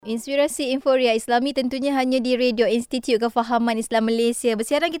Inspirasi Inforia Islami tentunya hanya di Radio Institut Kefahaman Islam Malaysia.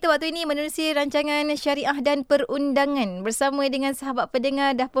 Bersiaran kita waktu ini menerusi rancangan syariah dan perundangan bersama dengan sahabat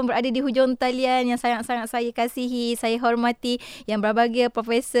pendengar dah pun berada di hujung talian yang sangat-sangat saya kasihi, saya hormati, yang berbahagia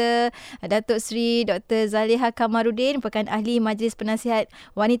Profesor Datuk Seri Dr. Zaliha Kamaruddin, merupakan ahli Majlis Penasihat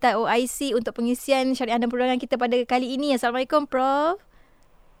Wanita OIC untuk pengisian syariah dan perundangan kita pada kali ini. Assalamualaikum Prof.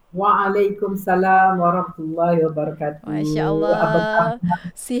 Waalaikumsalam warahmatullahi wabarakatuh. Masya Allah.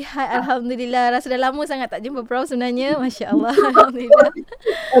 Sihat Alhamdulillah. Rasa dah lama sangat tak jumpa Prof sebenarnya. Masya Allah. Alhamdulillah.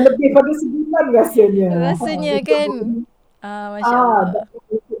 Lebih pada sebulan rasanya. Rasanya kan. Masya Allah.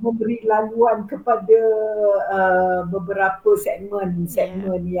 Untuk memberi laluan kepada beberapa segmen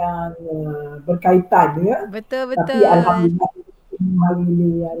yang berkaitan ya. Betul. Tapi alhamdulillah hari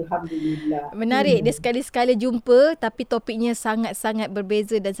ini alhamdulillah. Menarik dia sekali-sekala jumpa tapi topiknya sangat-sangat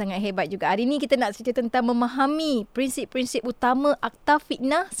berbeza dan sangat hebat juga. Hari ini kita nak cerita tentang memahami prinsip-prinsip utama Akta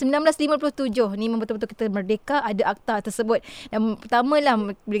Fitnah 1957. Ni betul-betul kita merdeka ada akta tersebut. Dan pertamalah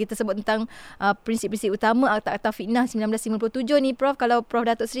bila kita sebut tentang prinsip-prinsip utama Akta Fitnah 1957 ni Prof, kalau Prof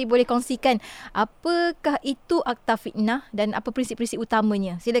Datuk Seri boleh kongsikan apakah itu Akta Fitnah dan apa prinsip-prinsip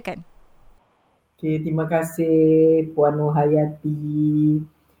utamanya. Silakan. Okay, terima kasih Puan Nohayati,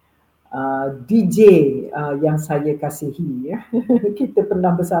 DJ yang saya kasihi ya. Kita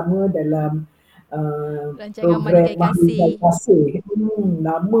pernah bersama dalam Rancangan program Mahligai Kasih.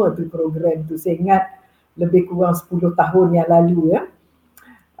 Lama tu program tu, saya ingat lebih kurang 10 tahun yang lalu ya.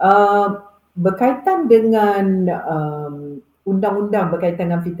 Berkaitan dengan undang-undang berkaitan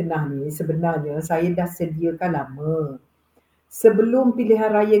dengan fitnah ni, sebenarnya saya dah sediakan lama. Sebelum pilihan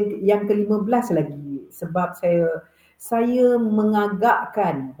raya yang ke-15 lagi, sebab saya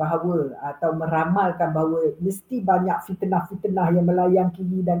mengagakkan bahawa atau meramalkan bahawa mesti banyak fitnah-fitnah yang melayang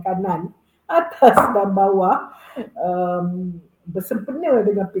kiri dan kanan, atas dan bawah, bersempena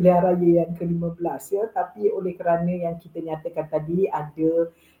dengan pilihan raya yang ke-15 ya. Tapi oleh kerana yang kita nyatakan tadi ada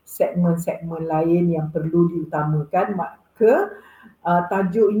segmen-segmen lain yang perlu diutamakan, maka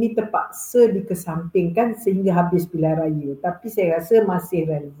tajuk ini terpaksa dikesampingkan sehingga habis pilihan raya. Tapi saya rasa masih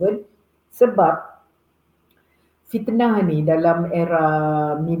relevan sebab fitnah ni dalam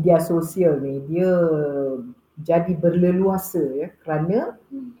era media sosial ni dia jadi berleluasa ya, kerana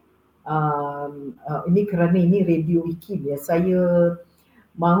ini Radio Wiki ya. Saya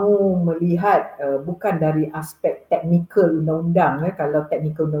mahu melihat bukan dari aspek teknikal undang-undang ya. Kalau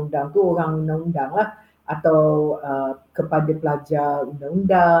teknikal undang-undang tu orang undang-undang lah, atau kepada pelajar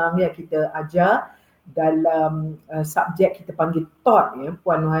undang-undang ya, kita ajar dalam subjek kita panggil TOT ya,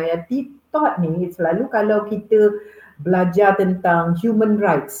 Puan Nohayati. TOT ni selalu kalau kita belajar tentang human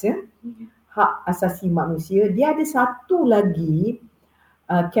rights ya, hak asasi manusia, dia ada satu lagi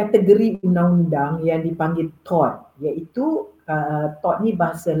kategori undang-undang yang dipanggil TOT, iaitu TOT ni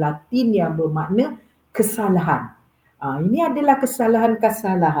bahasa Latin yang bermakna kesalahan. Ini adalah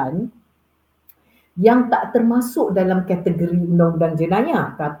kesalahan-kesalahan yang tak termasuk dalam kategori undang-undang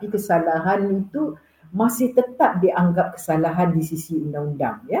jenayah, tapi kesalahan itu masih tetap dianggap kesalahan di sisi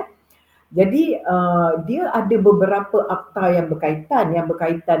undang-undang ya. Jadi dia ada beberapa akta yang berkaitan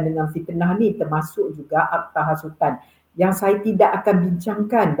dengan fitnah ni, termasuk juga akta hasutan yang saya tidak akan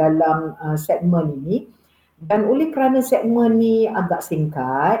bincangkan dalam segmen ini. Dan oleh kerana segmen ni agak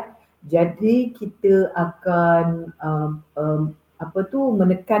singkat, jadi kita akan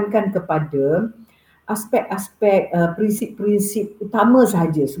menekankan kepada aspek-aspek prinsip-prinsip utama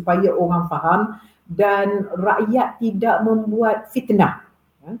sahaja supaya orang faham dan rakyat tidak membuat fitnah.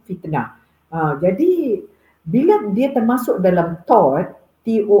 Jadi bila dia termasuk dalam TOT,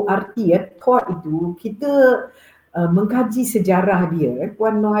 TORT ya, TOT itu kita mengkaji sejarah dia.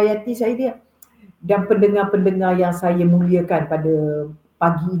 Puan Nohayati saya dia dan pendengar-pendengar yang saya muliakan pada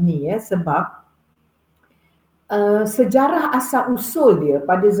pagi ini ya, sebab sejarah asal usul dia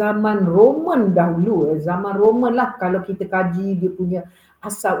pada zaman Roman dahulu, zaman Roman lah kalau kita kaji dia punya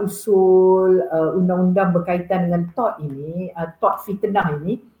asal usul undang-undang berkaitan dengan TOT ini, TOT fitnah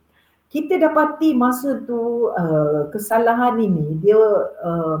ini, kita dapati masa tu kesalahan ini dia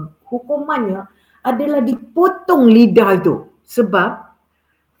hukumannya adalah dipotong lidah itu, sebab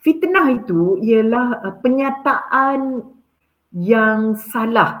fitnah itu ialah penyataan yang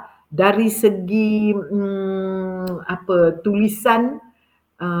salah dari segi tulisan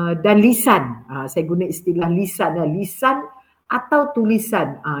dan lisan. Saya guna istilah lisan atau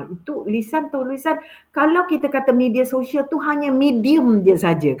tulisan. Itu lisan tulisan. Kalau kita kata media sosial tu hanya medium dia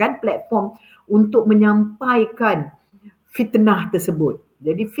saja kan, platform untuk menyampaikan fitnah tersebut.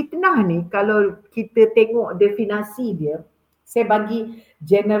 Jadi fitnah ni kalau kita tengok definisi dia, saya bagi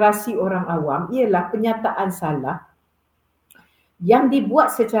generasi orang awam, ialah penyataan salah yang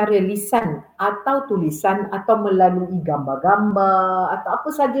dibuat secara lisan atau tulisan atau melalui gambar-gambar atau apa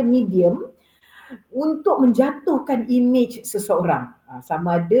saja medium untuk menjatuhkan imej seseorang.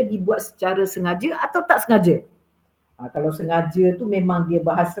 Sama ada dibuat secara sengaja atau tak sengaja. Kalau sengaja tu memang dia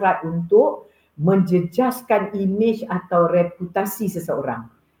berhasrat untuk menjejaskan imej atau reputasi seseorang.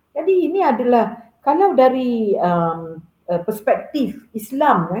 Jadi ini adalah kalau dari perspektif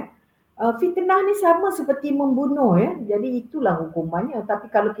Islam fitnah ni sama seperti membunuh Jadi itulah hukumannya.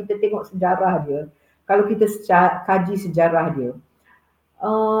 Tapi kalau kita tengok sejarah dia, kalau kita kaji sejarah dia,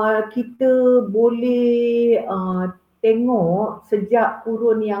 kita boleh tengok sejak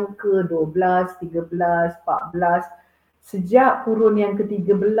kurun yang ke-12, 13, 14, sejak kurun yang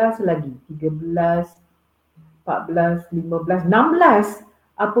ke-13 lagi, 13, 14, 15, 16,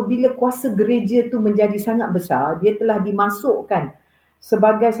 apabila kuasa gereja tu menjadi sangat besar, dia telah dimasukkan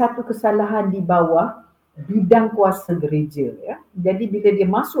sebagai satu kesalahan di bawah bidang kuasa gereja. Jadi bila dia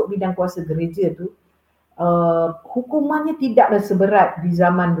masuk bidang kuasa gereja tu, hukumannya tidaklah seberat di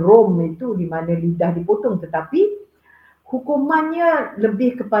zaman Rom itu di mana lidah dipotong, tetapi hukumannya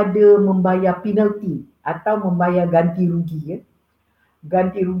lebih kepada membayar penalti atau membayar ganti rugi.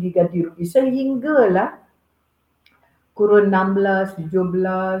 Ganti rugi sehinggalah kurun 16,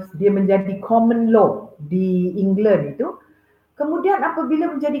 17 dia menjadi common law di England itu. Kemudian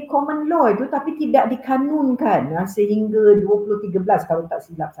apabila menjadi common law itu tapi tidak dikanunkan sehingga 2013 kalau tak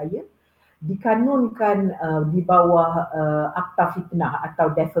silap saya, dikanunkan di bawah Akta Fitnah atau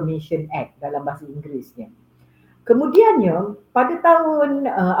Defamation Act dalam bahasa Inggerisnya. Kemudiannya pada tahun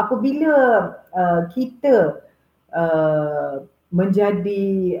apabila kita menjadi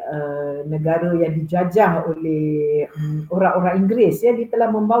negara yang dijajah oleh orang-orang Inggeris, dia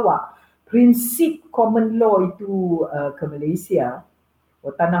telah membawa prinsip common law itu ke Malaysia,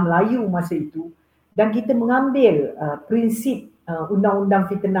 tanah Melayu masa itu, dan kita mengambil prinsip undang-undang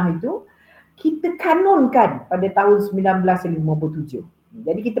fitnah itu, kita kanunkan pada tahun 1957.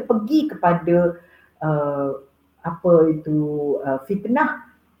 Jadi kita pergi kepada apa itu fitnah.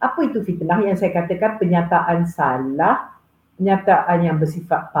 Apa itu fitnah? Yang saya katakan penyataan salah, penyataan yang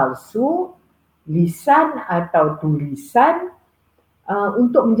bersifat palsu, lisan atau tulisan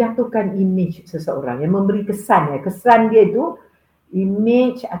untuk menjatuhkan imej seseorang, yang memberi kesan. Kesan dia itu,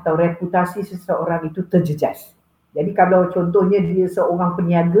 imej atau reputasi seseorang itu terjejas. Jadi kalau contohnya dia seorang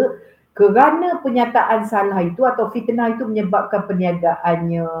peniaga, kerana penyataan salah itu atau fitnah itu menyebabkan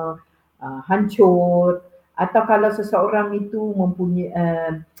perniagaannya hancur, atau kalau seseorang itu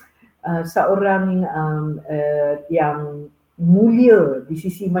mempunyai seorang yang mulia di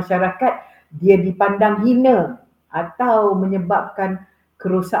sisi masyarakat, dia dipandang hina atau menyebabkan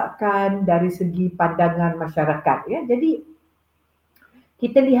kerosakan dari segi pandangan masyarakat. Jadi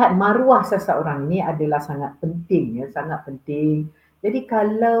kita lihat maruah seseorang ini adalah sangat penting, sangat penting. Jadi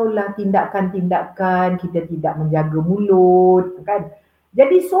kalaulah tindakan-tindakan kita tidak menjaga mulut, kan?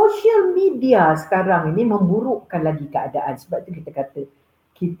 Jadi social media sekarang ini memburukkan lagi keadaan. Sebab tu kita kata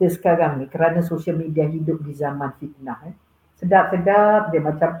kita sekarang ni kerana social media hidup di zaman fitnah. Sedap-sedap dia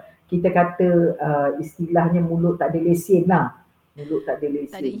macam kita kata istilahnya mulut tak ada lesen lah. Mulut tak ada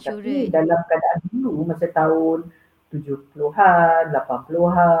lesen. Tapi dalam keadaan dulu masa tahun 70-an,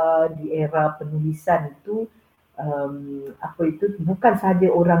 80-an, di era penulisan itu, bukan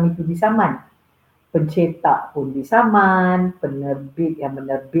sahaja orang itu disaman. Pencetak pun disaman, penerbit yang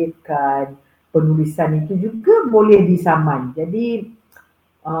menerbitkan penulisan itu juga boleh disaman. Jadi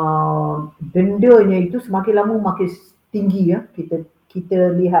dendanya itu semakin lama makin tinggi. Kita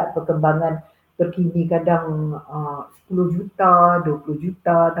lihat perkembangan terkini kadang 10 juta, 20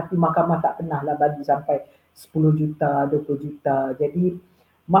 juta, tapi mahkamah tak pernahlah bagi sampai 10 juta, 20 juta. Jadi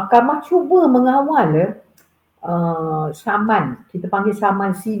mahkamah cuba mengawal saman, kita panggil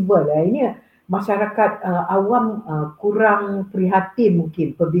saman civil. Ini masyarakat awam kurang prihatin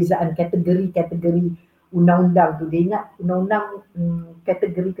mungkin perbezaan kategori-kategori undang-undang tu. Dia ingat undang-undang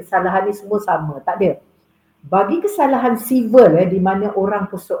kategori kesalahan ni semua sama. Tak ada. Bagi kesalahan civil di mana orang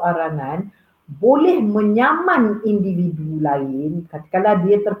perseorangan boleh menyaman individu lain, katakanlah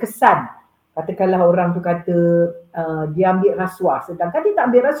dia terkesan, katakanlah orang tu kata dia ambil rasuah, sedangkan dia tak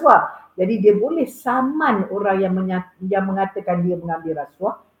ambil rasuah. Jadi dia boleh saman orang yang mengatakan dia mengambil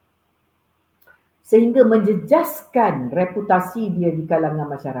rasuah, sehingga menjejaskan reputasi dia di kalangan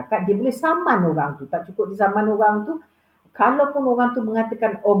masyarakat. Dia boleh saman orang tu. Tak cukup disaman orang tu, kalaupun orang tu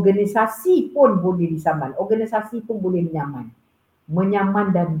mengatakan organisasi pun boleh disaman. Organisasi pun boleh menyaman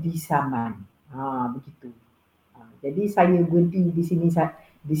dan disaman. Begitu. Jadi saya berhenti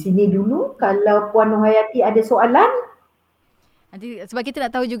di sini dulu. Kalau Puan Nohayati ada soalan? Nanti sebab kita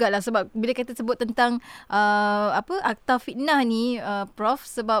nak tahu jugalah, sebab bila kita sebut tentang akta fitnah ni, Prof,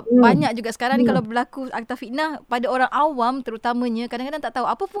 sebab banyak juga sekarang ni kalau berlaku akta fitnah pada orang awam terutamanya, kadang-kadang tak tahu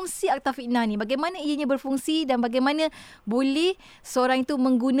apa fungsi akta fitnah ni, bagaimana ianya berfungsi dan bagaimana boleh seorang itu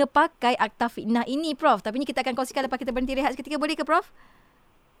mengguna pakai akta fitnah ini, Prof. Tapi ni kita akan kongsikan lepas kita berhenti rehat seketika, boleh ke, Prof?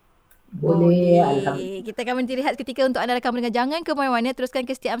 Boleh. Kita akan berhenti rehat seketika untuk anda rakan pendengar. Jangan ke mana-mana, teruskan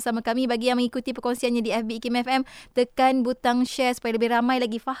kesetiaan bersama kami. Bagi yang mengikuti perkongsiannya di FB IKIM FM, tekan butang share supaya lebih ramai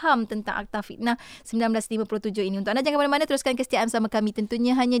lagi faham tentang Akta Fitnah 1957 ini. Untuk anda jangan ke mana-mana, teruskan kesetiaan bersama kami,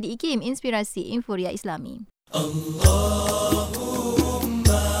 tentunya hanya di IKIM, Inspirasi Inforia Islami. Allahumma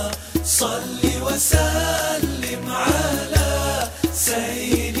salli wa sallim ala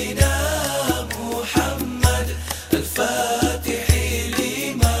sayyidina Muhammad al-Fatih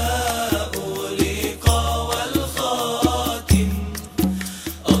lima uliqa wal khatim.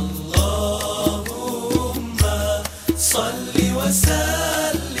 Allahumma salli wa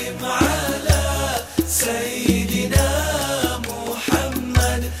sallim ala sayyidina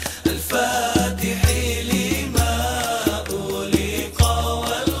Muhammad al-Fatih lima uliqa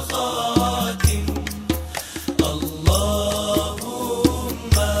wal khatim. Allahumma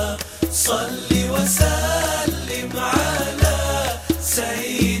salli wa sallim ala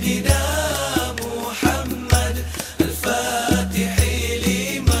sayyidina Muhammad al-Fatih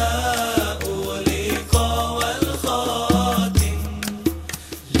lima uliqa wal khatim.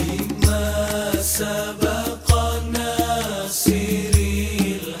 Lima sabaqa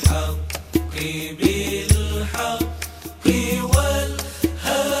nasiril haqqi bil haqqi wal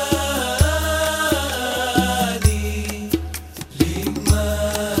hadi. Lima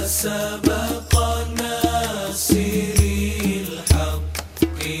sabaqa nasiril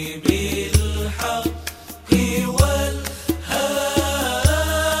haqqi bil haqqi wal hadi.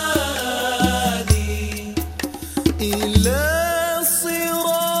 إلى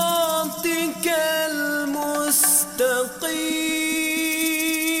صراطك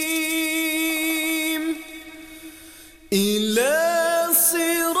المستقيم. إلى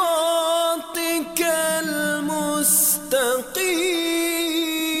صراطك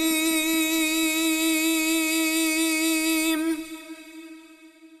المستقيم.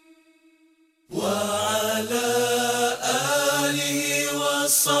 وعلى آله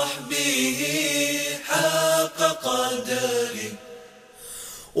وصحبه حق قدره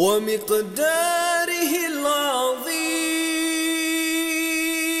ومقداره العظيم.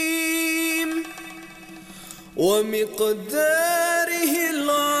 ومقداره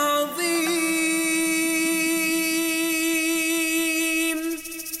العظيم.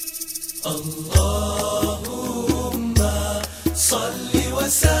 اللهم صل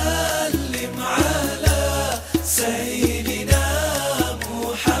وسلم على سيدنا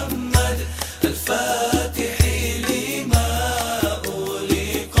محمد الفاتح لما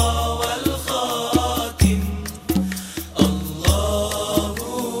أغلق والخاتم.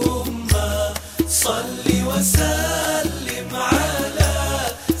 اللهم صل وسلم على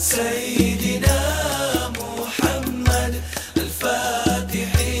سيدنا محمد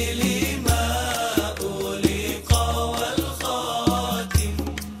الفاتح لما أغلق والخاتم.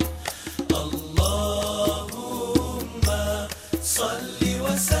 اللهم صل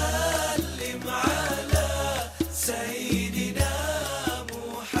وسلم على سيدنا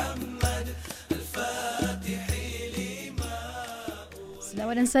محمد الفاتح لما.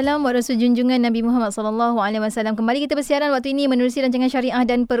 Selawat dan salam buat Rasul junjungan Nabi Muhammad SAW. Kembali kita bersiaran waktu ini menerusi rancangan syariah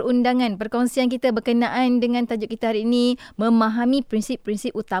dan perundangan. Perkongsian kita berkenaan dengan tajuk kita hari ini, memahami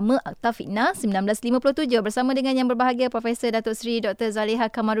prinsip-prinsip utama Akta Fitnah 1957, bersama dengan yang berbahagia Profesor Datuk Seri Dr.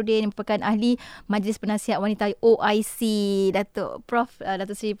 Zaliha Kamaruddin, yang merupakan ahli Majlis Penasihat Wanita OIC. Datuk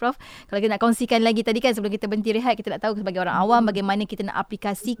Seri Prof, kalau kita nak kongsikan lagi tadi kan, sebelum kita berhenti rehat, kita nak tahu sebagai orang awam bagaimana kita nak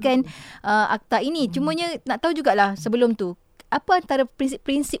aplikasikan akta ini. Cumanya nak tahu jugalah sebelum tu, apa antara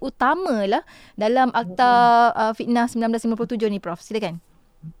prinsip-prinsip utama lah dalam Akta Fitnah 1957 ni, Prof? Silakan.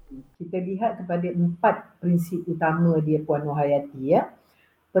 Kita lihat kepada 4 prinsip utama dia, Puan Nohayati, ya.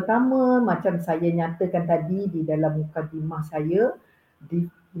 Pertama, macam saya nyatakan tadi di dalam mukadimah saya,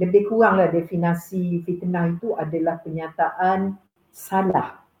 lebih kuranglah definisi fitnah itu adalah penyataan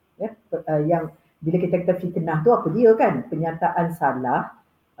salah. Ya, yang bila kita kata fitnah tu apa dia kan? Penyataan salah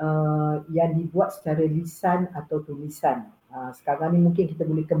yang dibuat secara lisan atau tulisan. Sekarang ni mungkin kita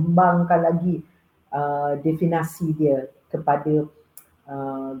boleh kembangkan lagi definisi dia kepada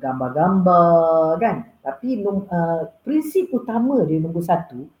gambar-gambar kan. Tapi prinsip utama dia nombor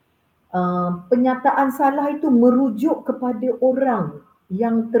 1, penyataan salah itu merujuk kepada orang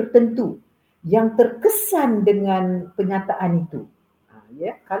yang tertentu, yang terkesan dengan penyataan itu.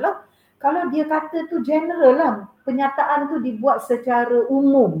 Ya, kalau dia kata tu general lah, penyataan tu dibuat secara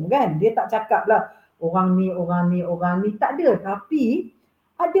umum kan. Dia tak cakap lah orang ni, tak ada. Tapi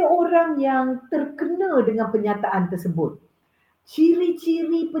ada orang yang terkena dengan penyataan tersebut.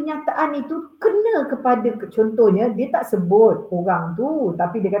 Ciri-ciri penyataan itu kena kepada, contohnya dia tak sebut orang tu,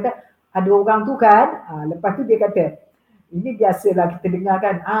 tapi dia kata ada orang tu kan. Lepas tu dia kata, ini biasalah kita dengar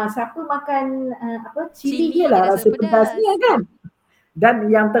kan, siapa makan cili dia lah rasa pedasnya kan. Dan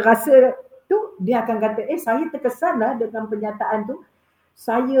yang terasa tu dia akan kata, saya terkesan lah dengan penyataan tu.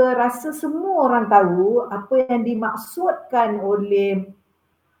 Saya rasa semua orang tahu apa yang dimaksudkan oleh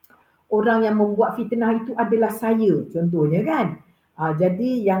orang yang membuat fitnah itu adalah saya, contohnya kan.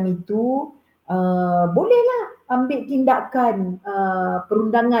 Jadi yang itu bolehlah ambil tindakan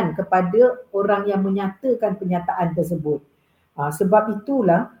perundangan kepada orang yang menyatakan penyataan tersebut. Sebab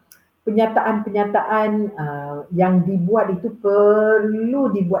itulah penyataan-penyataan yang dibuat itu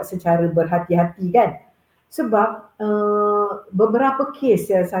perlu dibuat secara berhati-hati kan. Sebab beberapa kes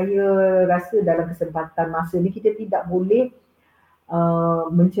saya rasa dalam kesempatan masa ni kita tidak boleh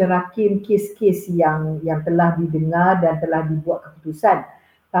mencerakin kes-kes yang telah didengar dan telah dibuat keputusan.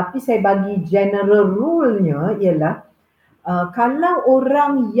 Tapi saya bagi general rule-nya ialah kalau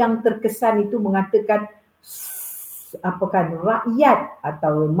orang yang terkesan itu mengatakan rakyat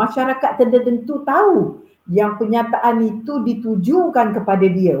atau masyarakat tertentu tahu yang penyataan itu ditujukan kepada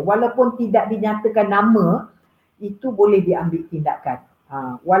dia walaupun tidak dinyatakan nama, itu boleh diambil tindakan.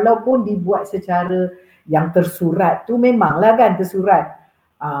 Walaupun dibuat secara yang tersurat tu memanglah kan tersurat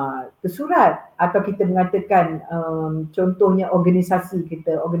atau kita mengatakan contohnya organisasi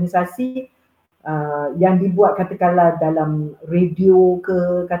yang dibuat katakanlah dalam radio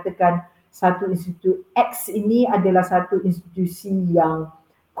ke, katakan satu institusi X ini adalah satu institusi yang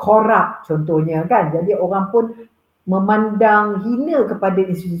korup contohnya kan, jadi orang pun memandang hina kepada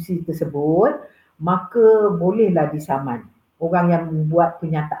institusi tersebut, maka bolehlah disaman orang yang membuat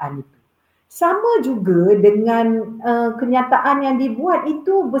penyataan itu. Sama juga dengan kenyataan yang dibuat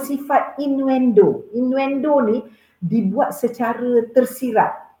itu bersifat innuendo. Innuendo ni dibuat secara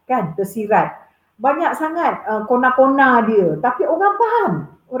tersirat kan, tersirat. Banyak sangat kona-kona dia, tapi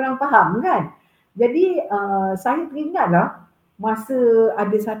orang faham kan. Jadi saya teringatlah masa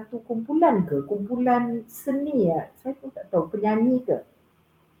ada satu kumpulan seni, saya pun tak tahu penyanyi ke.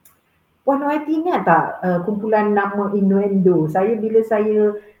 Puan Wati ingat tak kumpulan nama Innuendo? Bila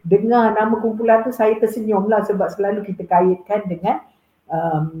saya dengar nama kumpulan tu saya tersenyum lah sebab selalu kita kaitkan dengan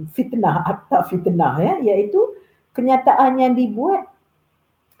fitnah atau fitnah iaitu kenyataan yang dibuat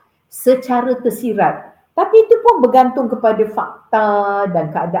secara tersirat. Tapi itu pun bergantung kepada fakta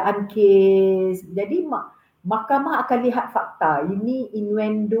dan keadaan kes. Jadi mahkamah akan lihat fakta. Ini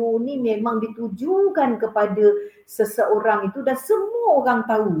innuendo ni memang ditujukan kepada seseorang itu dan semua orang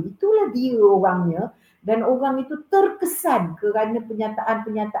tahu itulah dia orangnya, dan orang itu terkesan kerana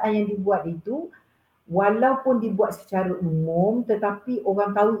penyataan-penyataan yang dibuat itu walaupun dibuat secara umum tetapi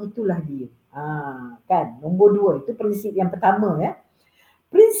orang tahu itulah dia. Kan, nombor 2 itu prinsip yang pertama ya.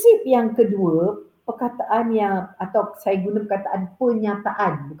 Prinsip yang kedua, perkataan yang, atau saya guna perkataan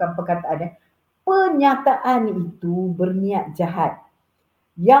penyataan bukan perkataan ya. Penyataan itu berniat jahat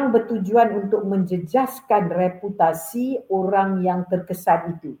yang bertujuan untuk menjejaskan reputasi orang yang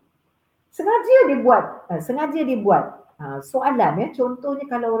terkesan itu. Sengaja dibuat. Soalan ya, contohnya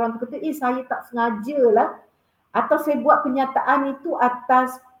kalau orang kata, saya tak sengaja lah, atau saya buat penyataan itu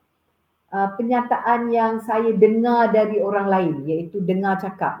atas penyataan yang saya dengar dari orang lain, iaitu dengar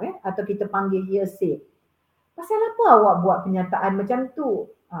cakap atau kita panggil hearsay. Pasal apa awak buat penyataan macam tu?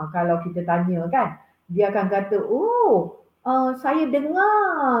 Kalau kita tanya kan, dia akan kata, saya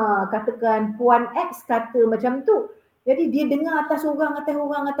dengar katakan Puan X kata macam tu. Jadi dia dengar atas orang,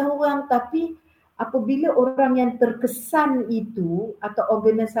 tapi apabila orang yang terkesan itu atau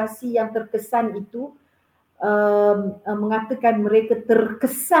organisasi yang terkesan itu mengatakan mereka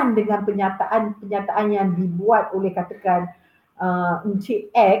terkesan dengan penyataan yang dibuat oleh katakan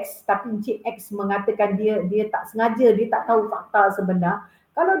Encik X, tapi Encik X mengatakan dia tak sengaja, dia tak tahu fakta sebenar.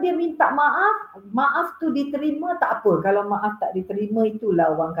 Kalau dia minta maaf tu diterima tak apa. Kalau maaf tak diterima, itulah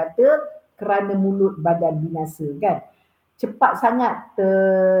orang kata kerana mulut badan binasa kan. Cepat sangat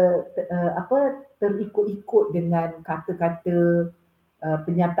terikut-ikut dengan kata-kata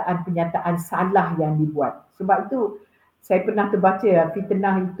penyataan-penyataan salah yang dibuat. Sebab itu saya pernah terbaca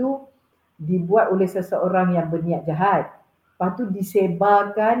fitnah itu dibuat oleh seseorang yang berniat jahat. Lepas tu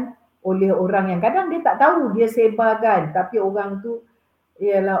disebarkan oleh orang yang kadang dia tak tahu dia sebarkan, tapi orang tu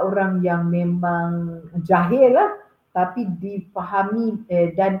ialah orang yang memang jahil lah, tapi dipahami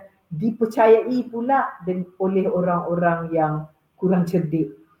dan dipercayai pula oleh orang-orang yang kurang cerdik.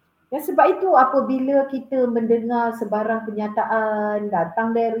 Dan sebab itu apabila kita mendengar sebarang penyataan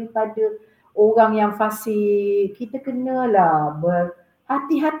datang daripada orang yang fasik, kita kenalah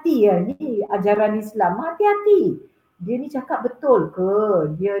berhati-hati ya. Ni ajaran Islam, hati-hati. Dia ni cakap betul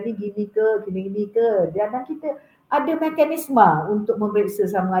ke? Dia ni gini ke? Gini-gini ke? Dan kita ada mekanisme untuk memeriksa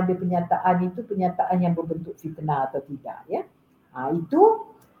sama ada penyataan itu penyataan yang berbentuk fitnah atau tidak ya. Itu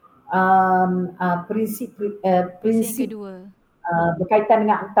prinsip kedua. Berkaitan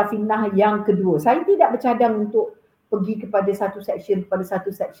dengan akta fitnah yang kedua. Saya tidak bercadang untuk pergi kepada satu seksyen kepada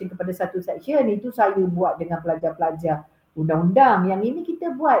satu seksyen. Itu saya buat dengan pelajar-pelajar undang-undang. Yang ini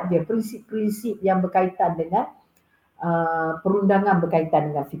kita buat dia prinsip-prinsip yang berkaitan dengan perundangan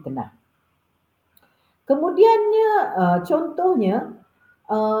berkaitan dengan fitnah. Kemudiannya contohnya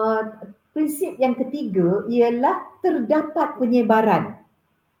prinsip yang ketiga ialah terdapat penyebaran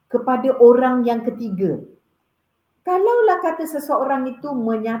kepada orang yang ketiga. Kalaulah kata seseorang itu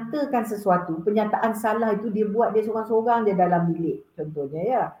menyatakan sesuatu, penyataan salah itu dia buat dia seorang-seorang dia dalam bilik contohnya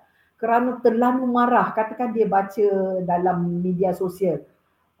ya. Kerana terlalu marah, katakan dia baca dalam media sosial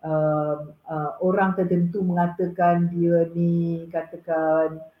orang tertentu mengatakan dia ni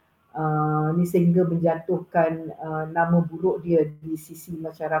katakan ni sehingga menjatuhkan nama buruk dia di sisi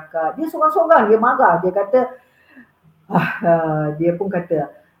masyarakat. Dia seorang-seorang dia marah, dia kata dia pun kata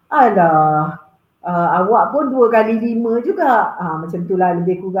alah awak pun 2 kali 5 juga. Macam itulah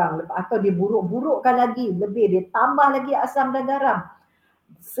lebih kurang. Atau dia buruk-burukkan lagi. Lebih dia tambah lagi asam dan garam.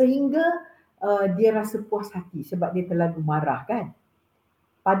 Sehingga dia rasa puas hati sebab dia terlalu marah kan.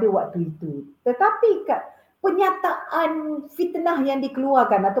 Pada waktu itu. Tetapi penyataan fitnah yang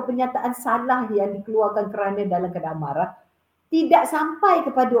dikeluarkan atau penyataan salah yang dikeluarkan kerana dalam keadaan marah tidak sampai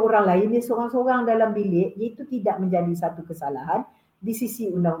kepada orang lain. Dia seorang-seorang dalam bilik. Itu tidak menjadi satu kesalahan di sisi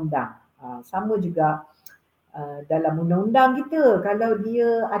undang-undang. Sama juga dalam undang-undang kita, kalau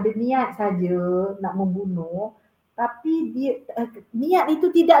dia ada niat saja nak membunuh tapi dia niat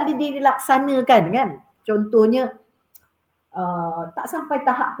itu tidak dilaksanakan kan, contohnya tak sampai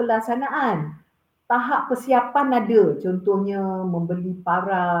tahap pelaksanaan, tahap persiapan ada, contohnya membeli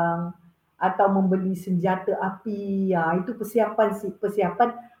parang atau membeli senjata api, itu persiapan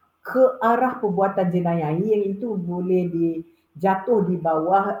ke arah perbuatan jenayah yang itu boleh jatuh di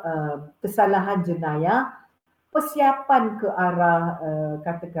bawah kesalahan jenayah, persiapan ke arah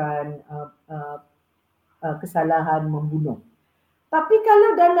katakan kesalahan membunuh. Tapi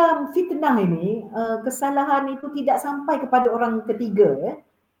kalau dalam fitnah ini kesalahan itu tidak sampai kepada orang ketiga,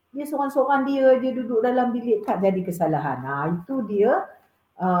 dia seorang-seorang dia duduk dalam bilik tak jadi kesalahan. Itu dia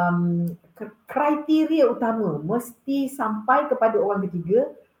kriteria utama mesti sampai kepada orang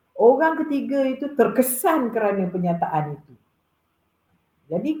ketiga. Orang ketiga itu terkesan kerana penyataan itu.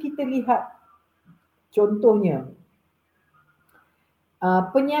 Jadi kita lihat contohnya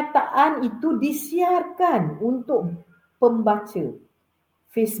penyataan itu disiarkan untuk pembaca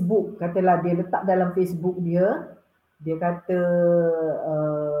Facebook. Katalah dia letak dalam Facebook dia kata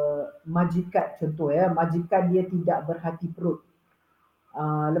majikan, contoh ya, majikan dia tidak berhati perut.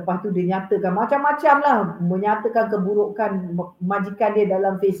 Lepas tu dia nyatakan macam-macam lah, menyatakan keburukan majikan dia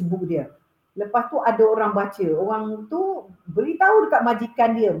dalam Facebook dia. Lepas tu ada orang baca, orang tu beritahu dekat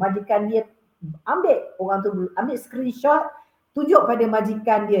majikan dia ambil screenshot, tunjuk pada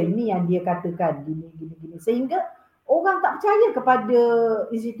majikan dia, ini yang dia katakan gini. Sehingga orang tak percaya kepada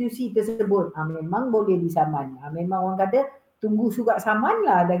institusi tersebut. Memang boleh disaman. Memang orang kata tunggu surat saman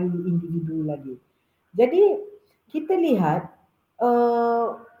lah dari individu lagi. Jadi kita lihat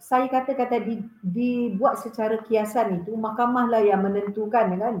saya kata dibuat secara kiasan itu, mahkamah lah yang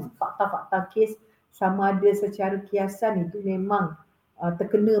menentukan kan fakta-fakta kes sama ada secara kiasan itu memang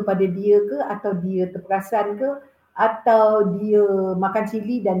terkena pada dia ke, atau dia terperasan ke, atau dia makan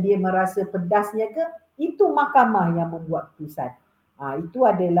cili dan dia merasa pedasnya ke, itu mahkamah yang membuat keputusan. Itu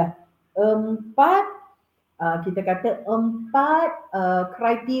adalah empat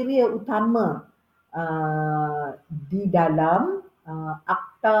kriteria utama di dalam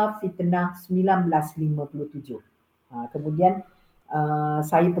Akta Fitnah 1957. Kemudian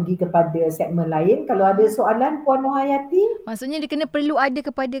saya pergi kepada segmen lain. Kalau ada soalan Puan Nohayati? Maksudnya dia kena perlu ada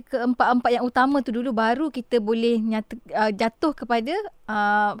kepada keempat-empat yang utama tu dulu, baru kita boleh jatuh kepada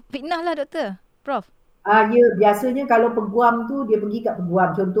fitnah lah Doktor, Prof. Ya, biasanya kalau peguam tu dia pergi kat peguam.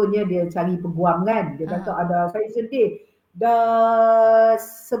 Contohnya dia cari peguam kan. Dia kata saya sedih. Dah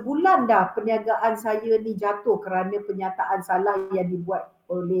sebulan dah perniagaan saya ni jatuh kerana penyataan salah yang dibuat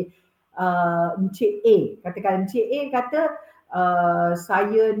oleh Encik A. Katakan Encik A kata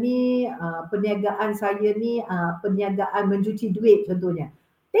saya ni perniagaan saya ni perniagaan mencuci duit contohnya.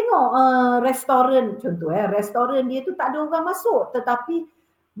 Tengok restoran contoh restoran dia tu tak ada orang masuk, tetapi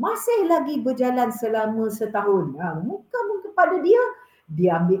masih lagi berjalan selama setahun. Muka-muka pada dia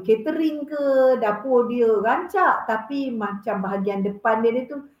ambil catering ke, dapur dia rancak, tapi macam bahagian depan dia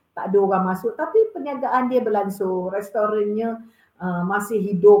tu tak ada orang masuk, tapi perniagaan dia berlangsung, restorannya masih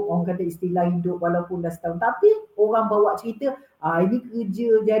hidup, orang kata istilah hidup walaupun dah setahun. Tapi orang bawa cerita, ini kerja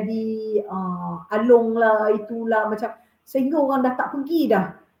jadi along lah, itulah macam, sehingga orang dah tak pergi dah.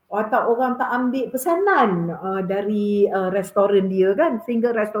 Atau orang tak ambil pesanan dari restoran dia kan,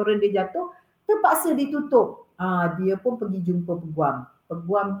 sehingga restoran dia jatuh, terpaksa ditutup. Dia pun pergi jumpa peguam.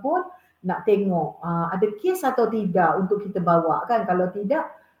 Peguam pun nak tengok ada kes atau tidak untuk kita bawa kan. Kalau tidak,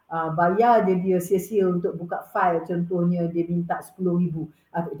 bayar je dia sia-sia untuk buka file. Contohnya dia minta RM10,000.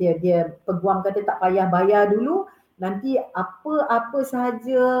 Dia peguam kata tak payah bayar dulu, nanti apa-apa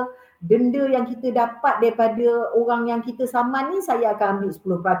sahaja denda yang kita dapat daripada orang yang kita saman ni, saya akan ambil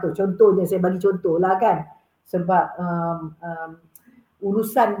 10%. Contohnya, saya bagi contoh lah kan. Sebab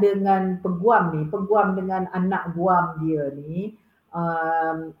urusan dengan peguam dengan anak guam dia ni,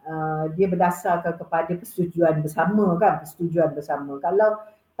 dia berdasarkan kepada persetujuan bersama kan. Persetujuan bersama. Kalau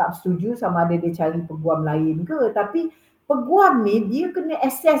tak setuju, sama ada dia cari peguam lain ke. Tapi peguam ni dia kena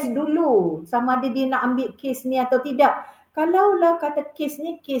assess dulu sama ada dia nak ambil kes ni atau tidak. Kalaulah kata kes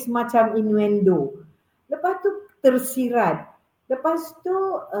ni kes macam innuendo, lepas tu tersirat, lepas tu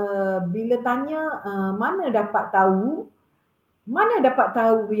bila tanya mana dapat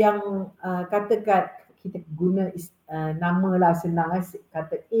tahu yang katakan kita guna nama lah senang,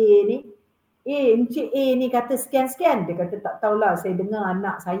 kata Encik A ni kata sekian-sekian. Dia kata tak tahulah, saya dengar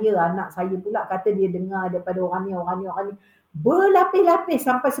anak saya pula kata dia dengar daripada orang ni. Berlapis-lapis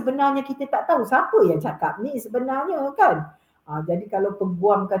sampai sebenarnya kita tak tahu siapa yang cakap ni sebenarnya kan. Jadi kalau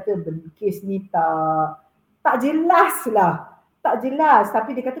peguam kata kes ni tak jelas lah. Tak jelas.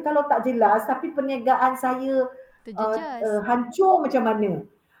 Tapi dia kata kalau tak jelas tapi perniagaan saya hancur macam mana?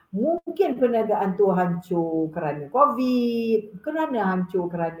 Mungkin perniagaan tu hancur kerana COVID, hancur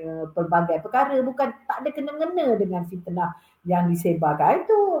kerana pelbagai perkara, bukan tak ada kena-mengena dengan fitnah yang disebarkan.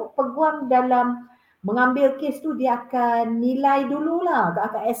 Itu peguam dalam mengambil kes tu dia akan nilai dululah,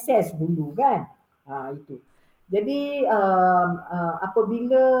 akan assess dulu kan. Itu. Jadi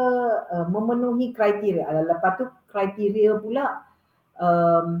apabila memenuhi kriteria, lepas tu kriteria pula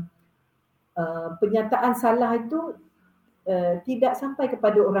penyataan salah itu tidak sampai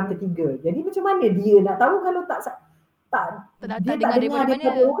kepada orang ketiga. Jadi macam mana dia nak tahu kalau dia tak dengar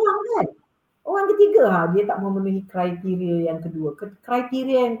daripada orang kan? Orang ketiga dia tak memenuhi kriteria yang kedua.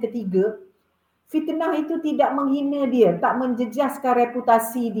 Kriteria yang ketiga, fitnah itu tidak menghina dia, tak menjejaskan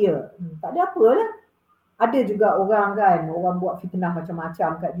reputasi dia. Tak ada apalah. Ada juga orang kan, orang buat fitnah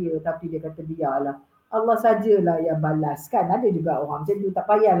macam-macam kat dia, tapi dia kata biarlah, Allah sajalah yang balas kan. Ada juga orang macam tu, tak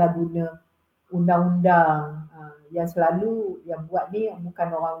payahlah guna undang-undang. Yang selalu yang buat ni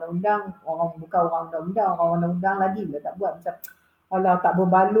bukan orang undang-undang, orang undang-undang lagi lah tak buat macam alah tak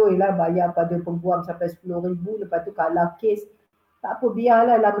berbaloi lah bayar pada peguam sampai RM10,000, lepas tu kalah kes. Tak apa,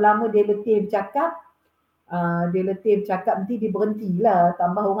 biarlah, lama-lama dia letih bercakap, nanti dia berhentilah.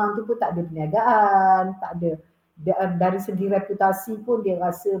 Tambah orang tu pun tak ada perniagaan, tak ada, dari segi reputasi pun dia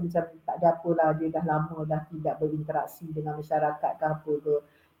rasa macam tak ada apalah, dia dah lama dah tidak berinteraksi dengan masyarakat ke apa ke.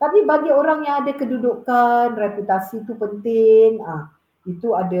 Tapi bagi orang yang ada kedudukan, reputasi tu penting,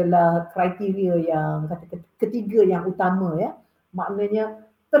 itu adalah kriteria yang ketiga yang utama ya. Maknanya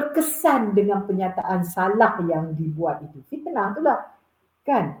terkesan dengan penyataan salah yang dibuat itu. Fitnah itulah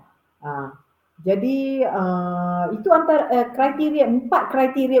kan. Jadi itu antara kriteria, 4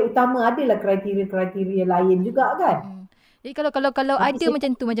 kriteria utama. Adalah kriteria-kriteria lain juga kan. Jadi kalau ada macam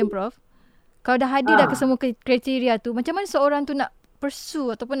tu macam Prof, kalau dah ada dah ke semua kriteria tu, macam mana seorang tu nak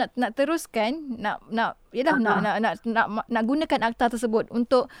pursue ataupun nak teruskan, nak gunakan akta tersebut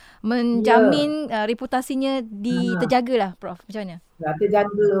untuk menjamin reputasinya terjagalah Prof. Macam mana?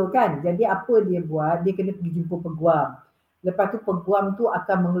 Terjaga kan. Jadi apa dia buat? Dia kena pergi jumpa peguam. Lepas tu peguam tu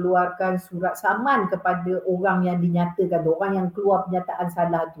akan mengeluarkan surat saman kepada orang yang dinyatakan, orang yang keluar pernyataan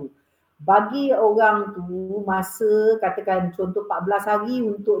salah tu. Bagi orang tu masa katakan contoh 14 hari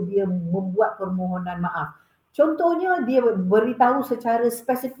untuk dia membuat permohonan maaf. Contohnya dia beritahu secara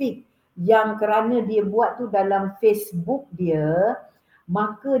spesifik yang kerana dia buat tu dalam Facebook dia,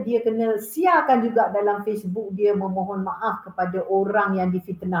 maka dia kena siarkan juga dalam Facebook dia memohon maaf kepada orang yang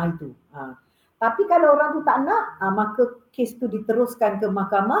difitnah itu. Tapi kalau orang tu tak nak, maka kes tu diteruskan ke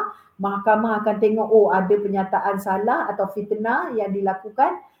mahkamah. Mahkamah akan tengok ada penyataan salah atau fitnah yang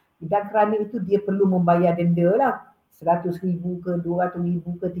dilakukan, dan kerana itu dia perlu membayar denda lah. RM100,000 ke, RM200,000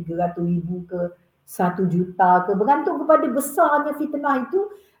 ke, RM300,000 ke, RM1 juta ke, bergantung kepada besarnya fitnah itu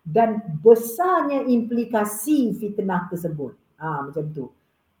dan besarnya implikasi fitnah tersebut. Macam tu.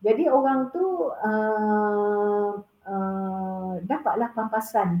 Jadi orang tu dapatlah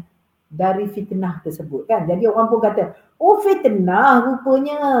pampasan dari fitnah tersebut kan. Jadi orang pun kata, oh fitnah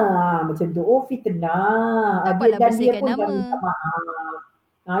rupanya. Macam tu, oh fitnah. Dapatlah Dan dia bersihkan pun dah nama. minta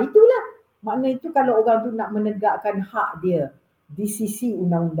maaf. Itulah. Makna itu kalau orang tu nak menegakkan hak dia di sisi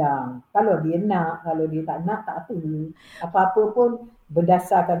undang-undang. Kalau dia nak, kalau dia tak nak, tak apa. Apa-apa pun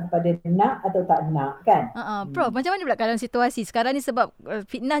berdasarkan kepada nak atau tak nak kan. Prof, macam mana pula kalau situasi sekarang ni, sebab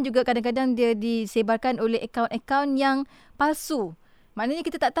fitnah juga kadang-kadang dia disebarkan oleh akaun-akaun yang palsu. Maknanya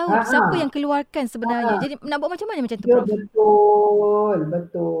kita tak tahu siapa yang keluarkan sebenarnya. Jadi nak buat macam mana macam tu, Ya Prof?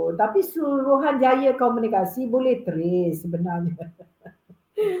 betul. Tapi Suruhanjaya Komunikasi boleh trace sebenarnya.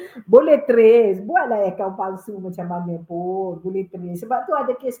 Boleh trace. Buatlah akaun palsu macam mana pun. Boleh trace. Sebab tu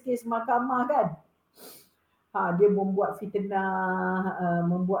ada kes-kes mahkamah kan. Dia membuat fitnah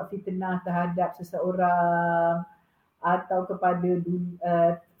terhadap seseorang atau kepada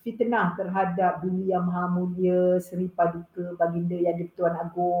fitnah terhadap Duli Yang Maha Mulia Seri Paduka Baginda Yang di-Pertuan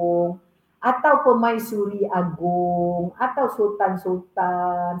Agong atau Pemaisuri Agong atau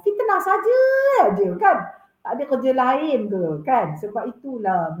Sultan-Sultan. Fitnah saja aja kan. Tak ada kerja lain ke kan. Sebab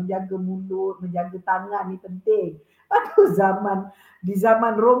itulah menjaga mulut, menjaga tangan ni penting. Aduh di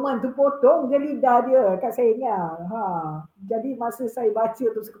zaman Roman tu potong je lidah dia kat saya ingat. Jadi masa saya baca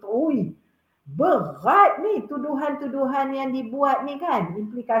tu saya kata, oi, berat ni tuduhan-tuduhan yang dibuat ni kan,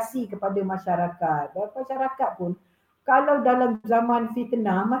 implikasi kepada masyarakat. Dan masyarakat pun kalau dalam zaman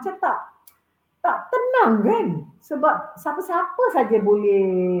fitnah macam tak tenang kan. Sebab siapa-siapa saja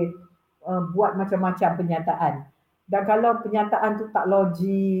boleh buat macam-macam penyataan. Dan kalau penyataan tu tak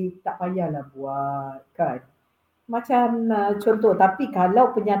logik, tak payahlah buat kan. Macam contoh, tapi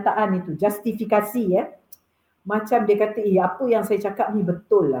kalau penyataan itu justifikasi macam dia kata, apa yang saya cakap ni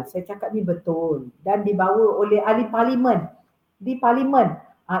betul lah. Saya cakap ni betul. Dan dibawa oleh ahli parlimen. Di parlimen,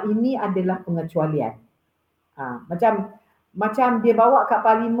 ini adalah pengecualian. Macam dia bawa kat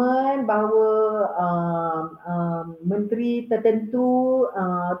parlimen bahawa menteri tertentu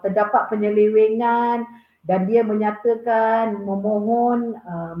terdapat penyelewengan dan dia menyatakan memohon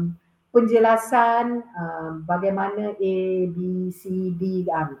penjelasan bagaimana A, B, C, D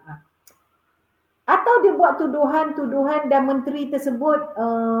atau dia buat tuduhan dan menteri tersebut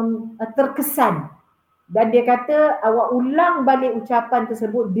terkesan dan dia kata awak ulang balik ucapan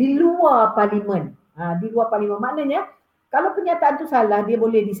tersebut di luar parlimen. Di luar parlimen maknanya kalau pernyataan tu salah dia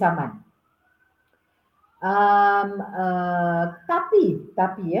boleh disaman. Tapi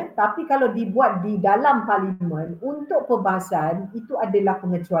kalau dibuat di dalam parlimen untuk perbahasan itu adalah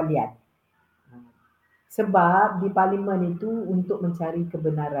pengecualian. Sebab di parlimen itu untuk mencari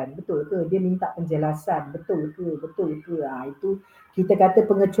kebenaran. Betul ke? Dia minta penjelasan. Betul ke? Itu kita kata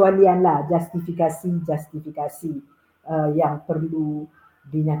pengecualian lah. Justifikasi yang perlu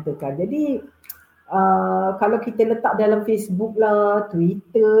dinyatakan. Jadi kalau kita letak dalam Facebook lah,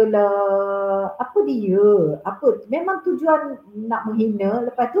 Twitter lah, memang tujuan nak menghina,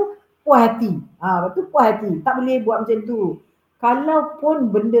 lepas tu puas hati. Tak boleh buat macam tu. Kalaupun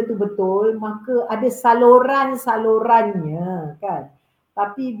benda tu betul, maka ada salurannya kan.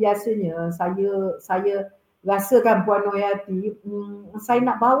 Tapi biasanya saya rasakan Puan Noyati, saya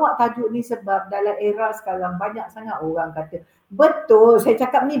nak bawa tajuk ni sebab dalam era sekarang banyak sangat orang kata, betul, saya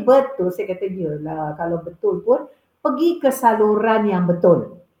cakap ni betul. Saya kata, yelah, kalau betul pun pergi ke saluran yang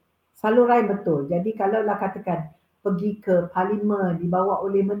betul. Saluran yang betul. Jadi kalau lah katakan, pergi ke parlimen, dibawa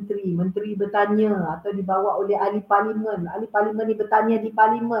oleh menteri bertanya atau dibawa oleh ahli parlimen ni bertanya di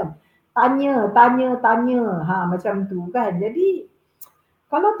parlimen, tanya, macam tu kan. Jadi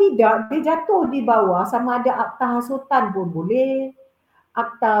kalau tidak, dia jatuh di bawah sama ada akta hasutan pun boleh,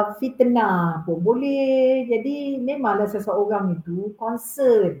 akta fitnah pun boleh. Jadi memanglah seseorang itu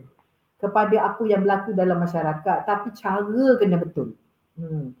concern kepada apa yang berlaku dalam masyarakat, tapi cara kena betul.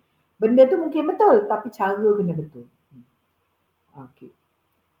 Benda tu mungkin betul, tapi cara kena betul. Okay.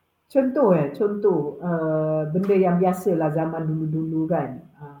 Contoh benda yang biasalah zaman dulu-dulu kan.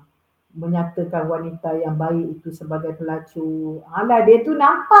 Menyatakan wanita yang baik itu sebagai pelacur. Dia tu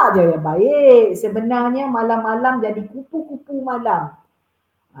nampak je yang baik. Sebenarnya malam-malam jadi kupu-kupu malam.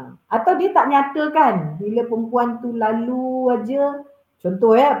 Atau dia tak nyatakan bila perempuan tu lalu aja.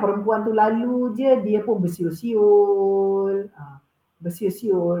 Contoh perempuan tu lalu je dia pun bersiul-siul.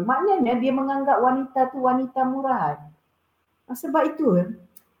 Maknanya dia menganggap wanita tu wanita murahan. Sebab itu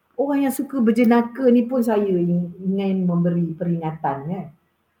orang yang suka berjenaka ni pun saya ingin memberi peringatan.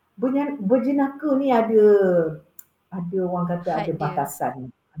 Berjenaka ni ada orang kata ada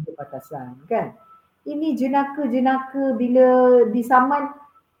batasan. Ada batasan kan. Ini jenaka bila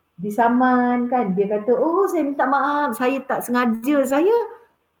disaman kan, dia kata, oh saya minta maaf, saya tak sengaja, saya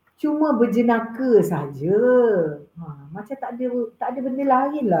cuma berjenaka saja. Macam tak ada benda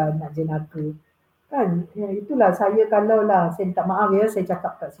lain lah nak jenaka. Kan? Itulah saya kalaulah, saya minta maaf ya saya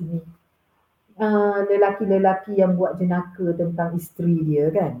cakap kat sini. Lelaki-lelaki yang buat jenaka tentang isteri dia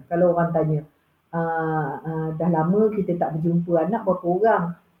kan. Kalau orang tanya, dah lama kita tak berjumpa, anak berapa orang?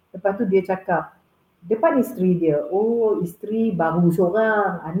 Lepas tu dia cakap, depan isteri dia, oh isteri baru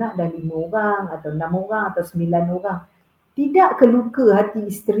seorang, anak dah 5 orang atau 6 orang atau 9 orang. Tidak ke luka hati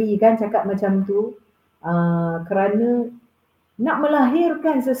isteri kan cakap macam tu? Kerana nak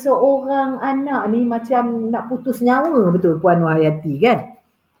melahirkan seseorang anak ni macam nak putus nyawa betul Puan Wahayati kan?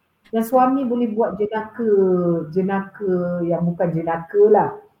 Dan suami boleh buat jenaka yang bukan jenaka lah.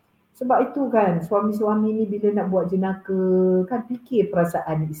 Sebab itu kan suami-suami ni bila nak buat jenaka kan fikir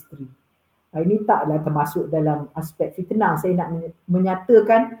perasaan isteri. Ini taklah termasuk dalam aspek fitnah. Saya nak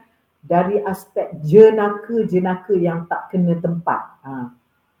menyatakan dari aspek jenaka-jenaka yang tak kena tempat.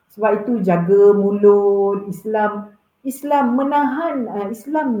 Sebab itu jaga mulut. Islam menahan,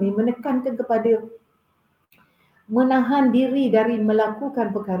 Islam ni menekankan kepada menahan diri dari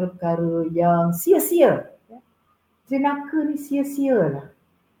melakukan perkara-perkara yang sia-sia. Jenaka ni sia-sia lah.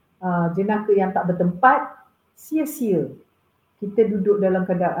 Jenaka yang tak bertempat, sia-sia. Kita duduk dalam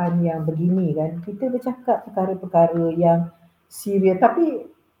keadaan yang begini kan. Kita bercakap perkara-perkara yang serius. Tapi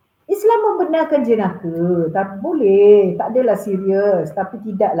Islam membenarkan jenaka. Tak boleh, tak adalah serius. Tapi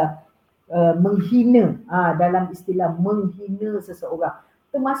tidaklah menghina. Dalam istilah menghina seseorang.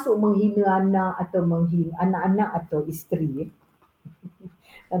 Termasuk menghina anak atau menghina anak-anak atau isteri.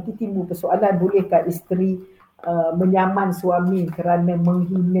 Nanti timbul persoalan, bolehkah isteri menyaman suami kerana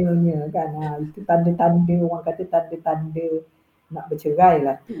menghinanya kan? Itu tanda-tanda, orang kata tanda-tanda nak bercerai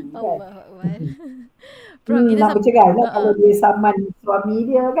lah tu kan. Prof, kita nak bercerai lah kalau dia saman suami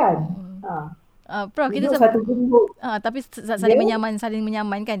dia kan. Prof, kita satu bentuk. Tapi saling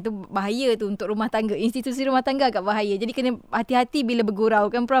menyaman kan, tu bahaya tu untuk rumah tangga. Institusi rumah tangga agak bahaya. Jadi kena hati-hati bila bergurau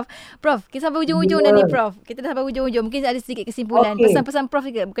kan Prof. Prof, kita sampai hujung-hujung dah ni Prof. Kita dah sampai hujung-hujung. Mungkin ada sedikit kesimpulan. Okay. Pesan-pesan Prof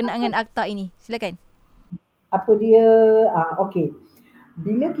juga berkenaan dengan akta ini. Silakan. Apa dia? Okey.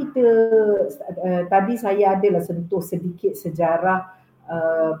 Bila kita tadi saya adalah sentuh sedikit sejarah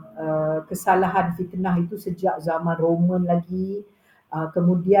kesalahan fitnah itu sejak zaman Roman lagi.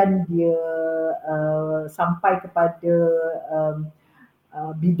 Kemudian dia sampai kepada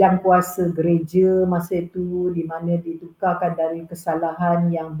bidang kuasa gereja masa itu, di mana ditukarkan dari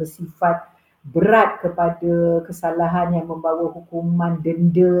kesalahan yang bersifat berat kepada kesalahan yang membawa hukuman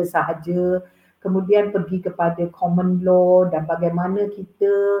denda sahaja, kemudian pergi kepada common law dan bagaimana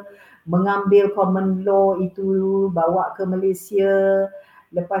kita mengambil common law itu bawa ke Malaysia.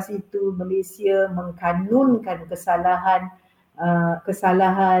 Lepas itu Malaysia mengkanunkan kesalahan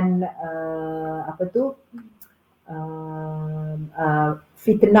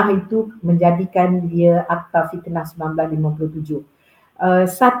fitnah itu, menjadikan dia Akta Fitnah 1957.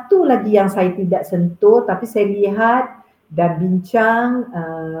 Satu lagi yang saya tidak sentuh tapi saya lihat dan bincang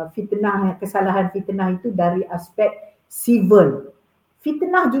kesalahan fitnah itu dari aspek civil.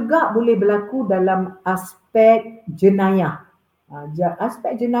 Fitnah juga boleh berlaku dalam aspek jenayah.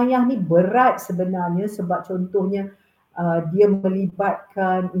 Aspek jenayah ni berat sebenarnya sebab contohnya dia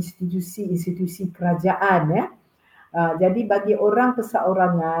melibatkan institusi-institusi kerajaan ya. Jadi bagi orang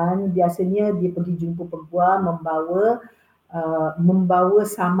perseorangan biasanya dia pergi jumpa perempuan membawa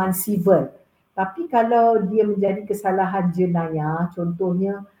saman sivil. Tapi kalau dia menjadi kesalahan jenayah,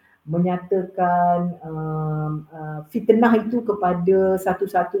 contohnya menyatakan fitnah itu kepada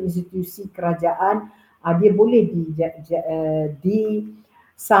satu-satu institusi kerajaan, dia boleh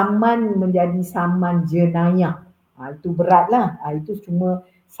disaman menjadi saman jenayah. Itu beratlah. Itu cuma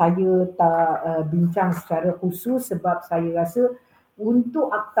saya tak bincang secara khusus sebab saya rasa untuk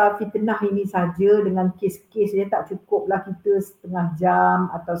akta fitnah ini saja dengan kes-kes dia tak cukuplah kita setengah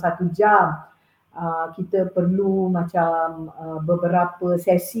jam atau 1 jam. Kita perlu macam beberapa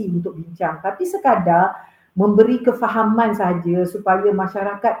sesi untuk bincang. Tapi sekadar memberi kefahaman saja supaya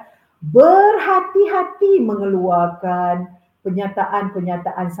masyarakat berhati-hati mengeluarkan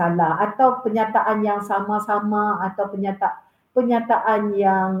penyataan-penyataan salah atau penyataan yang sama-sama atau penyataan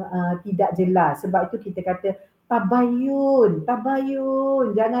yang tidak jelas. Sebab itu kita kata tabayun,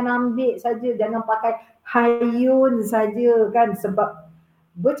 jangan ambil saja, jangan pakai hayun saja kan, sebab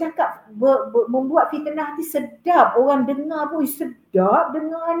bercakap membuat fitnah ni sedap, orang dengar pun sedap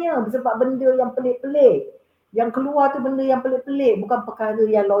dengarnya sebab benda yang pelik-pelik. Yang keluar tu benda yang pelik-pelik, bukan perkara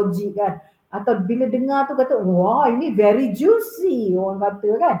yang logik kan. Atau bila dengar tu kata, wah ini very juicy orang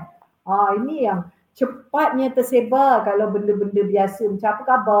kata kan. Ini yang cepatnya tersebar. Kalau benda-benda biasa macam apa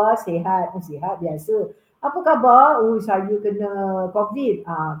khabar, sihat biasa. Apa khabar? Oh, saya kena COVID.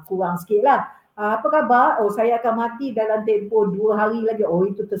 Kurang sikit lah. Apa khabar? Oh, saya akan mati dalam tempoh 2 hari lagi. Oh,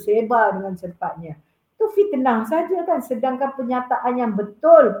 itu tersebar dengan cepatnya. Itu fitnah saja kan. Sedangkan penyataan yang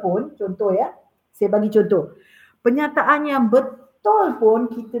betul pun, contoh ya, saya bagi contoh. Penyataan yang betul pun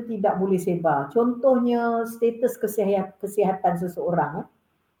kita tidak boleh sebar. Contohnya status kesihatan seseorang.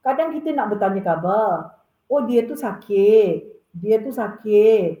 Kadang kita nak bertanya khabar. Oh, dia tu sakit.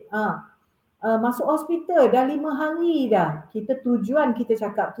 Masuk hospital dah 5 hari dah. Tujuan kita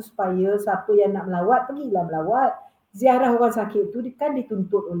cakap tu supaya siapa yang nak melawat, pergilah melawat. Ziarah orang sakit tu kan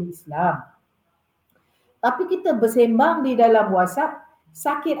dituntut oleh Islam. Tapi kita bersembang di dalam WhatsApp,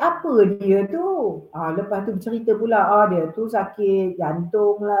 sakit apa dia tu? Lepas tu bercerita pula, dia tu sakit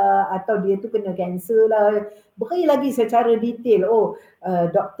jantung lah, atau dia tu kena kanser lah. Beri lagi secara detail.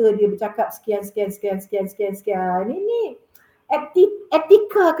 Doktor dia bercakap sekian. Ini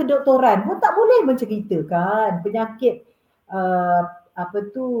etika kedoktoran pun tak boleh menceritakan penyakit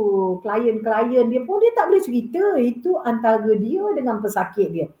klien dia pun dia tak boleh cerita. Itu antara dia dengan pesakit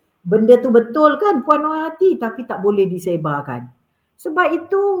dia. Benda tu betul kan Puan Nohayati, tapi tak boleh disebarkan. Sebab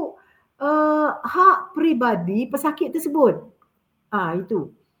itu hak peribadi pesakit tersebut.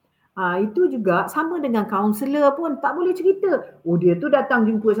 Itu juga sama dengan kaunselor pun tak boleh cerita. Oh, dia tu datang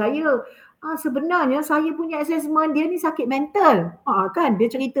jumpa saya. Sebenarnya saya punya assessment dia ni sakit mental. Kan dia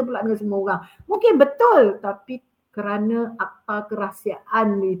cerita pula dengan semua orang. Mungkin betul, tapi kerana akta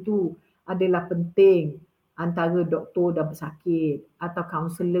kerahsiaan itu adalah penting antara doktor dan pesakit atau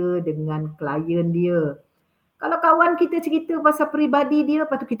kaunselor dengan klien dia. Kalau kawan kita cerita pasal peribadi dia,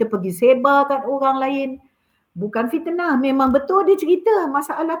 lepas tu kita pergi sebarkan orang lain. Bukan fitnah, memang betul dia cerita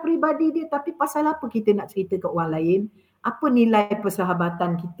masalah peribadi dia, tapi pasal apa kita nak cerita ke orang lain? Apa nilai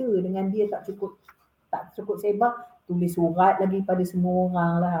persahabatan kita dengan dia tak cukup sebar, tulis surat lagi pada semua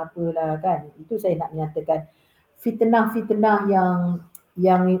orang lah, apalah kan. Itu saya nak menyatakan fitnah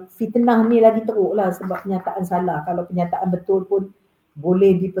yang fitnah ni lagi teruk lah sebab kenyataan salah. Kalau kenyataan betul pun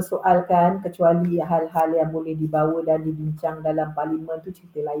boleh dipersoalkan, kecuali hal-hal yang boleh dibawa dan dibincang dalam parlimen tu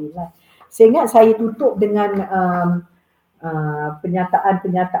cerita lain lah. Saya ingat saya tutup dengan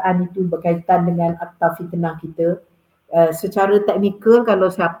penyataan itu berkaitan dengan akta fitnah kita. Secara teknikal, kalau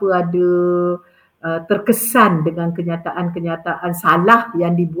siapa ada terkesan dengan kenyataan-kenyataan salah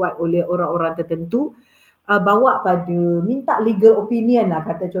yang dibuat oleh orang-orang tertentu, minta legal opinion lah,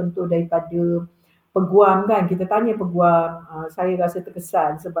 kata contoh daripada peguam kan. Kita tanya peguam, saya rasa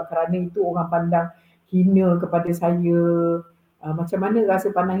terkesan sebab kerana itu orang pandang hina kepada saya. Macam mana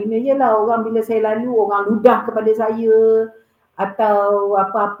rasa pandang hina? Yalah, orang bila saya lalu, orang ludah kepada saya atau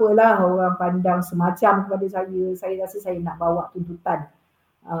apa-apalah, orang pandang semacam kepada saya. Saya rasa saya nak bawa tuntutan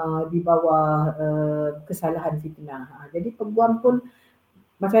di bawah kesalahan fitnah. Jadi peguam pun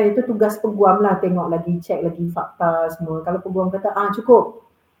macam itu, tugas peguam lah, tengok lagi, cek lagi fakta semua. Kalau peguam kata cukup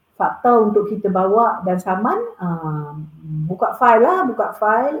fakta untuk kita bawa dan saman, buka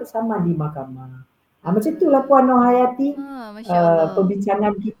fail saman di mahkamah. Macam itulah Puan Nohayati,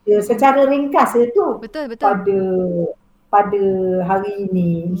 perbincangan kita secara ringkas itu. Betul. Pada hari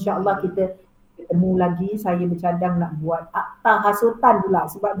ini. InsyaAllah kita ketemu lagi. Saya bercadang nak buat akta hasutan pula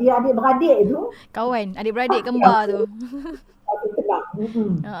sebab dia adik-beradik tu. Kawan, adik-beradik kembar tu. Tenang.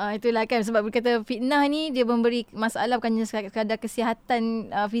 Itulah kan, sebab berkata fitnah ni dia memberi masalah bukannya sekadar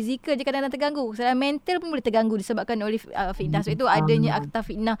kesihatan fizikal je kadang-kadang terganggu, kesihatan mental pun boleh terganggu disebabkan oleh fitnah. So itu adanya akta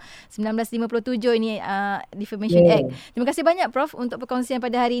fitnah 1957 ini, Defamation Act. Terima kasih banyak Prof untuk perkongsian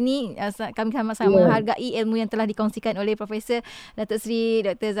pada hari ini. Kami sama-sama menghargai ilmu yang telah dikongsikan oleh Profesor Datuk Seri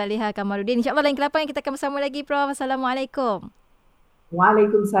Dr. Zaliha Kamaluddin. InsyaAllah lain kelapan kita akan bersama lagi Prof. Assalamualaikum.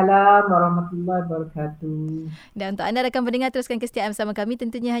 Waalaikumsalam warahmatullahi wabarakatuh. Dan untuk anda rakan pendengar, teruskan kesetiaan bersama kami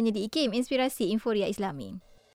tentunya hanya di IKIM, Inspirasi Inforia Islami.